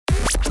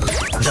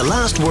The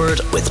Last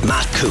Word with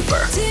Matt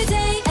Cooper.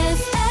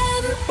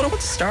 But I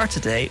want to start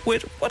today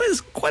with what is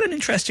quite an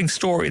interesting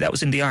story that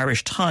was in the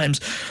Irish Times,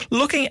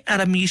 looking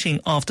at a meeting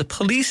of the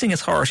policing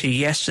authority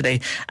yesterday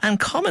and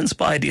comments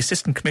by the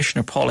Assistant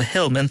Commissioner Paula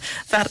Hillman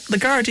that the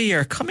Gardaí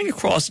are coming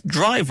across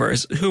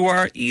drivers who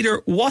are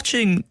either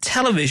watching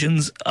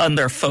televisions on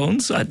their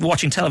phones,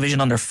 watching television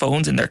on their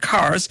phones in their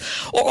cars,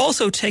 or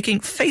also taking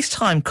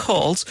FaceTime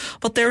calls,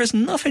 but there is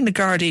nothing the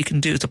Gardaí can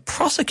do to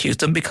prosecute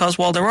them, because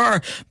while there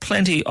are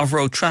plenty of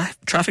road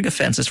traffic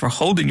offences for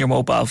holding your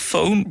mobile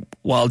phone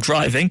while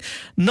driving,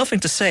 nothing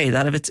to say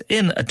that if it's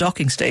in a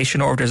docking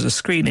station or there's a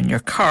screen in your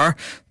car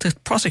to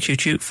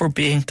prosecute you for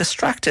being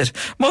distracted.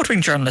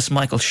 Motoring journalist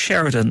Michael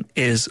Sheridan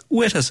is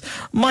with us.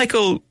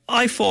 Michael,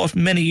 I thought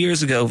many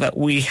years ago that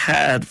we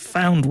had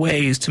found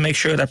ways to make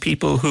sure that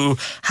people who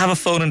have a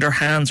phone in their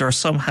hands or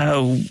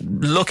somehow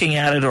looking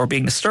at it or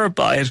being disturbed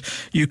by it,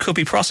 you could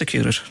be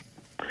prosecuted.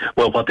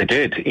 Well, what they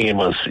did, Ian,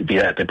 was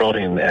they brought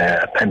in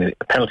a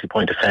penalty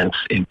point offence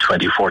in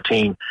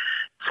 2014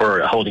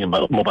 for holding a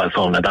mobile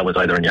phone, and that was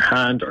either in your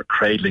hand or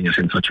cradling it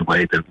in such a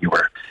way that you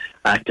were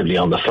actively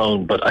on the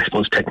phone. But I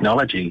suppose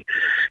technology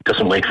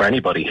doesn't wait for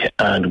anybody,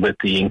 and with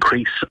the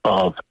increase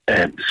of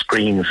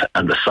screens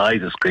and the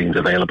size of screens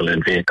available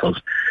in vehicles,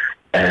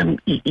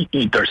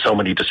 there's so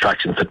many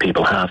distractions that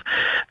people have.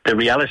 The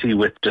reality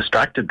with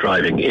distracted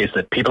driving is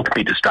that people can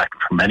be distracted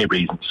for many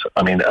reasons.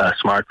 I mean, a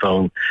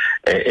smartphone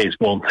is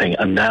one thing,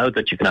 and now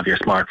that you can have your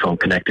smartphone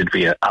connected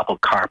via Apple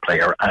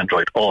CarPlay or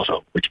Android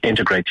Auto, which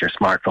integrates your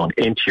smartphone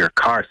into your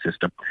car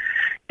system,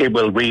 it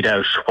will read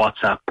out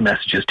WhatsApp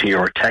messages to you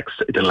or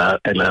text. It'll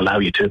allow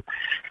you to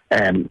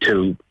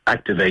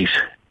activate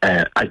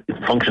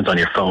functions on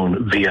your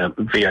phone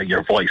via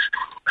your voice.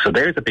 So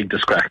there's a big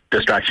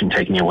distraction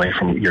taking you away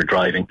from your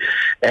driving.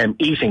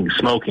 Eating,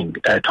 smoking,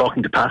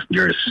 talking to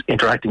passengers,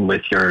 interacting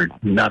with your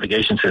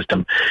navigation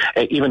system,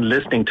 even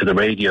listening to the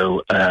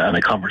radio and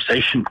a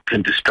conversation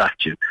can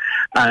distract you.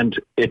 And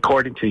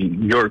according to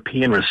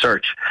European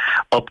research,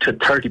 up to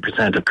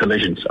 30% of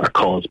collisions are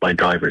caused by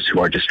drivers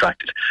who are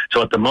distracted.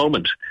 So at the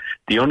moment,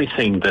 the only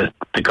thing that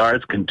the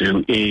guards can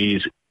do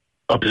is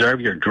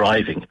observe your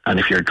driving, and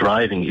if your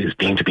driving is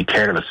deemed to be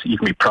careless, you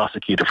can be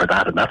prosecuted for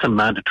that, and that's a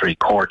mandatory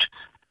court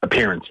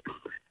appearance.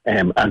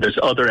 And there's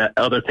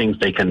other things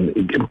they can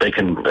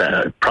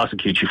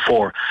prosecute you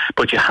for,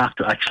 but you have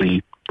to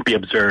actually be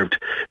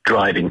observed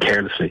driving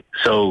carelessly.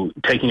 So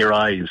taking your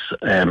eyes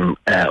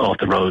off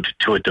the road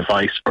to a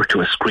device or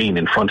to a screen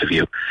in front of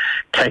you,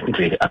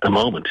 technically at the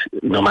moment,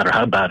 no matter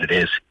how bad it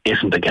is,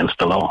 isn't against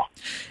the law.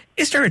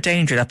 Is there a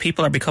danger that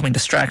people are becoming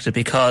distracted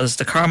because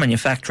the car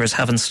manufacturers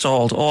have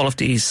installed all of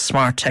these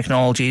smart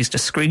technologies? The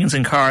screens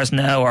in cars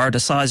now are the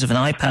size of an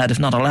iPad, if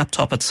not a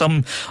laptop, on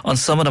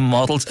some of the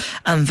models,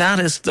 and that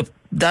is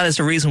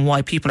the reason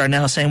why people are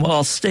now saying, well,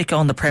 I'll stick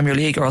on the Premier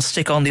League or I'll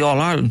stick on the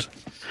All-Ireland.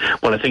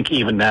 Well, I think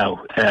even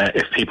now,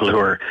 if people who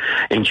are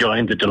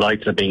enjoying the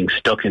delights of being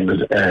stuck in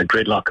the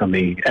gridlock on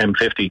the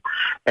M50,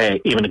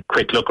 even a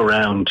quick look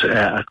around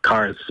at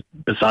cars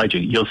beside you,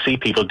 you'll see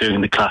people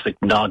doing the classic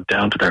nod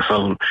down to their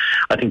phone.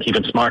 I think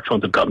even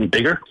smartphones have gotten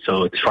bigger,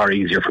 so it's far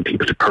easier for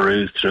people to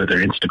peruse through their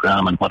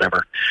Instagram and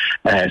whatever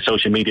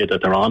social media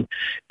that they're on.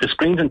 The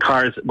screens in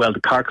cars, well, the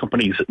car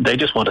companies, they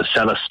just want to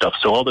sell us stuff,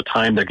 so all the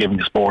time they're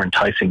giving us more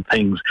enticing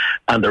things,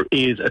 and there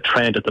is a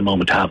trend at the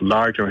moment to have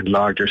larger and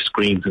larger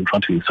screens in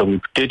front of you. So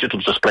we've digital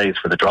displays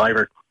for the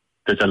driver.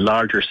 There's a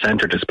larger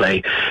centre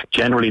display.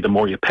 Generally, the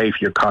more you pay for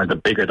your car, the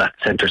bigger that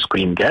centre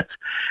screen gets.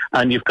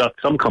 And you've got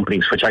some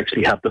companies which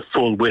actually have the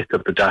full width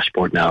of the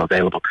dashboard now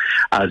available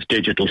as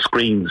digital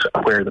screens,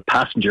 where the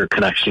passenger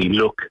can actually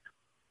look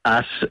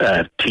at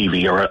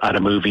TV or at a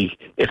movie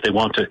if they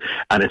want to,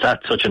 and it's at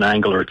such an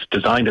angle or it's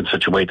designed in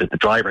such a way that the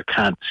driver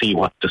can't see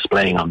what's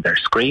displaying on their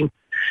screen.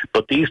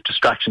 But these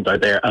distractions are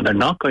there, and they're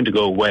not going to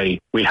go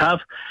away. We have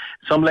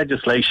some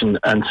legislation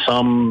and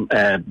some,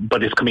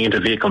 but it's coming into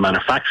vehicle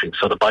manufacturing,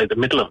 so that by the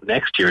middle of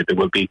next year, there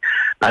will be,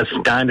 as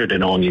standard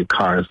in all new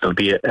cars, there'll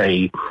be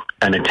an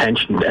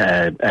attention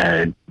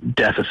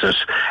deficit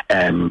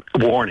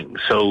warning.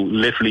 So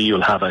literally,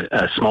 you'll have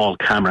a small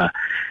camera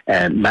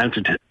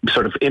mounted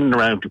sort of in and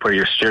around where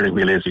your steering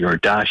wheel is, or your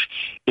dash.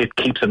 It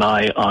keeps an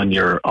eye on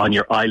your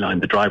eye line,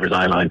 the driver's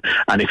eye line,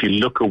 and if you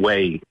look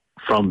away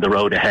from the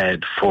road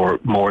ahead for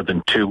more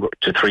than 2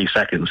 to 3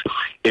 seconds,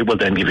 it will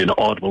then give you an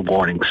audible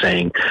warning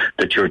saying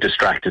that you're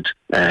distracted.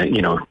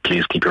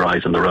 Please keep your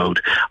eyes on the road.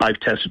 I've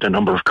tested a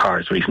number of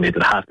cars recently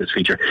that have this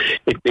feature.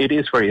 It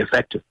is very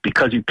effective,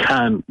 because you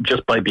can,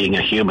 just by being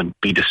a human,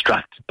 be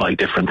distracted by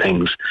different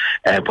things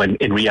when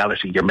in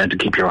reality you're meant to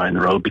keep your eye on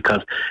the road,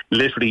 because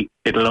literally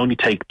it'll only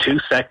take 2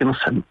 seconds,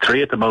 and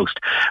 3 at the most,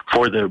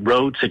 for the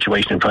road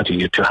situation in front of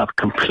you to have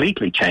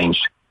completely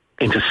changed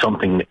into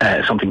something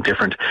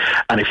different.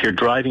 And if you're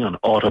driving on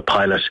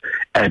autopilot,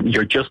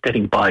 you're just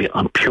getting by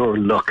on pure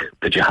luck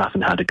that you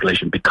haven't had a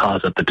collision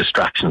because of the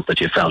distractions that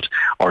you felt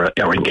or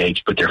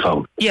engaged with your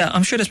phone. Yeah,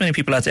 I'm sure there's many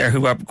people out there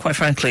who are, quite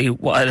frankly,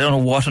 I don't know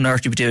what on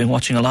earth you'd be doing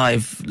watching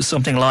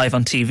something live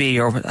on TV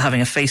or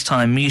having a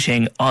FaceTime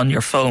meeting on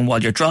your phone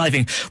while you're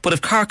driving. But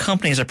if car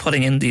companies are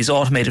putting in these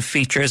automated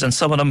features, and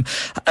some of them,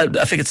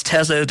 I think it's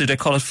Tesla, do they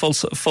call it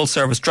full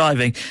service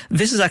driving,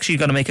 this is actually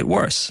going to make it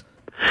worse.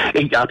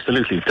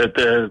 Absolutely, but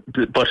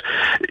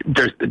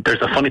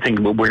there's a funny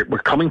thing. We're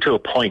coming to a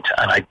point,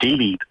 and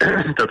ideally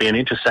there'll be an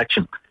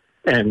intersection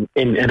in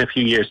a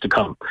few years to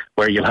come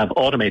where you'll have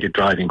automated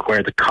driving,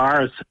 where the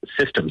car's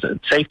systems and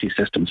safety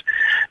systems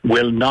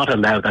will not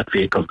allow that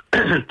vehicle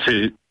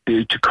to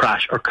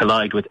crash or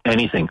collide with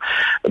anything.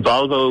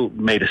 Volvo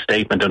made a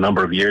statement a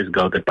number of years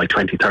ago that by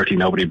 2030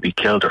 nobody would be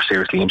killed or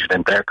seriously injured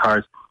in their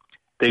cars.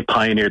 They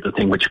pioneered the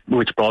thing which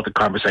brought the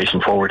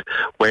conversation forward,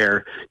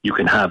 where you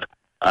can have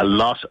a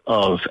lot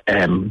of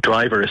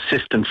driver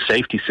assistance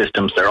safety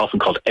systems, they're often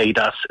called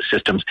ADAS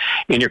systems,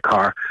 in your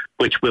car,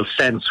 which will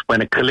sense when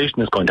a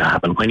collision is going to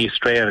happen, when you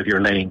stray out of your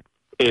lane.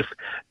 If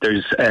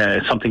there's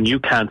something you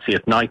can't see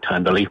at night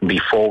time, there'll even be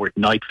forward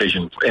night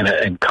vision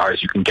in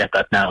cars. You can get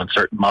that now in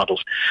certain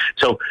models.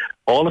 So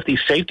all of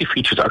these safety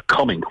features are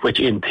coming, which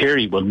in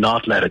theory will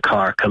not let a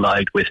car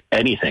collide with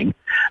anything.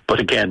 But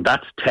again,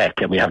 that's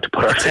tech, and we have to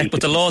put our tech. But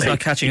the law's not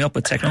catching up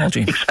with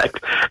technology.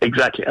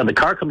 Exactly. And the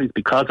car companies,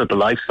 because of the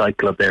life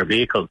cycle of their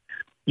vehicles,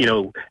 you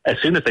know, as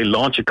soon as they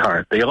launch a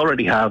car, they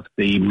already have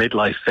the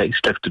midlife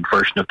facelifted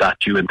version of that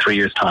due in 3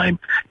 years' time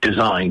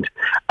designed,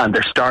 and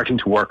they're starting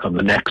to work on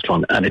the next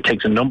one. And it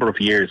takes a number of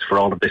years for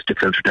all of this to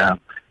filter down.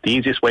 The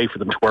easiest way for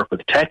them to work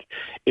with tech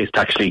is to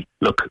actually,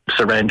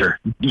 surrender,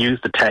 use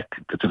the tech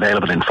that's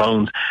available in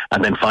phones,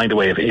 and then find a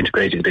way of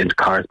integrating it into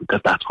cars,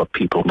 because that's what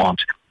people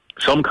want.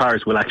 Some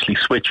cars will actually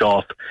switch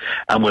off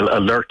and will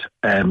alert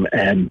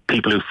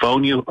people who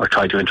phone you or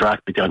try to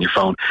interact with you on your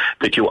phone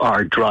that you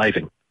are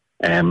driving.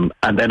 And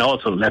then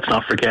also, let's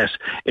not forget,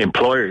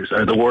 employers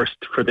are the worst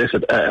for this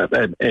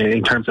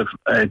in terms of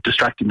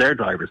distracting their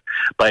drivers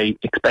by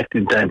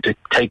expecting them to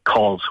take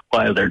calls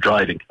while they're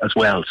driving as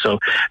well. So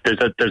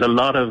there's a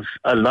lot of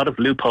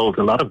loopholes,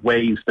 a lot of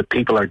ways that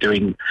people are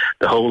doing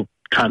the whole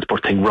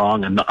transport thing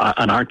wrong and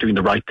aren't doing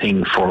the right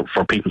thing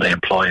for people they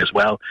employ as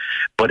well.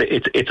 But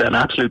it's an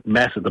absolute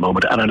mess at the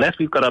moment. And unless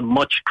we've got a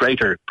much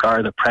greater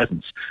Garda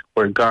presence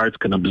where guards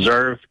can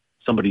observe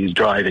somebody who's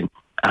driving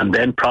and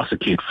then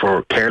prosecute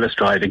for careless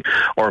driving,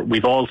 or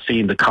we've all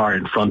seen the car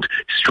in front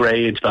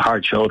stray into the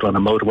hard shoulder on a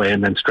motorway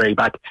and then stray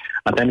back,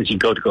 and then as you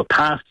go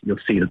past, you'll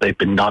see that they've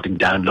been nodding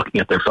down,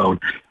 looking at their phone,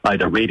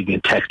 either reading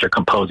a text or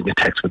composing a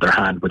text with their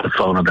hand with the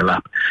phone on their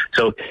lap.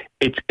 So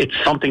it's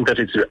something that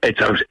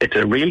it's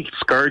a real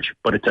scourge,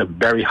 but it's a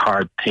very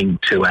hard thing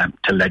to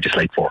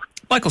legislate for.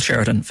 Michael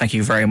Sheridan, thank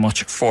you very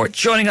much for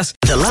joining us.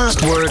 The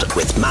Last Word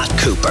with Matt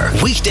Cooper.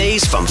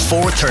 Weekdays from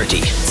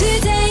 4:30.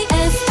 Today